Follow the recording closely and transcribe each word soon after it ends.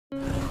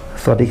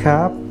สวัสดีค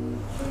รับ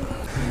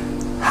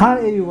Hi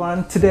everyone,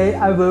 today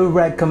I will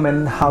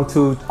recommend how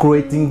to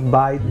greeting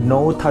by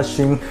no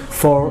touching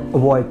for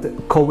avoid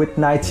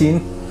COVID-19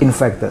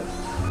 infected.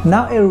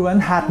 Now everyone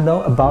had know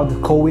about the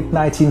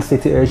COVID-19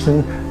 situation.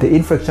 The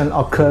infection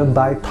occur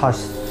by touch,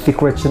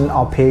 secretion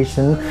or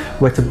patient,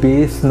 whether it be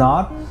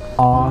snot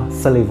or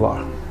saliva.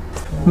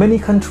 Many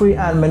countries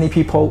and many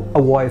people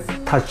avoid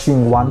touching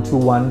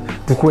one-to-one.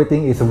 The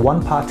greeting is one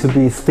part to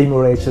be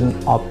stimulation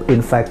of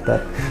infected.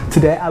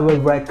 Today I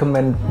will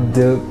recommend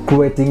the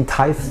greeting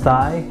Thai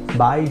style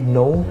by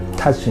no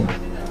touching.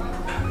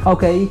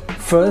 Okay,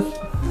 first,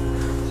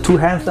 2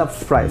 hands up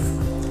splice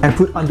and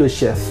put on your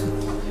chest.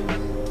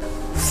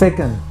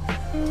 Second,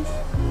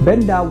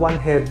 bend down one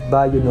head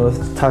by your nose,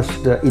 touch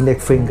the index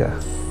finger.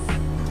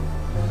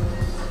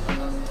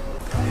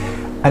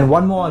 And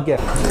one more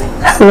again.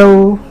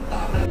 Hello.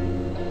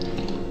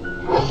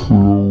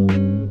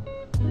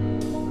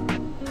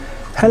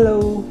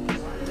 Hello.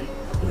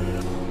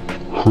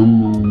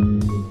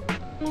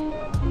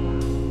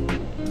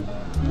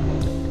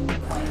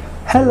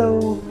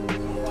 Hello.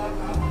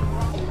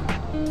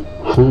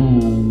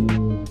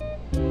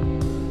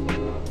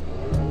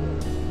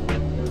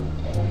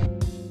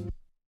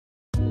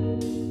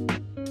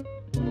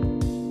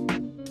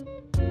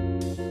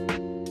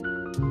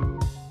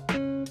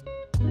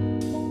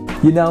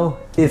 You know,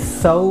 it's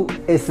so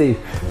easy.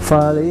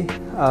 Finally,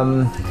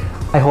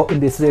 I hope in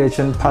this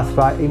situation pass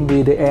by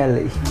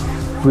immediately.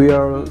 We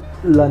are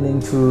learning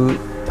to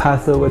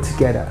pass over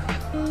together.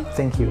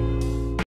 Thank you.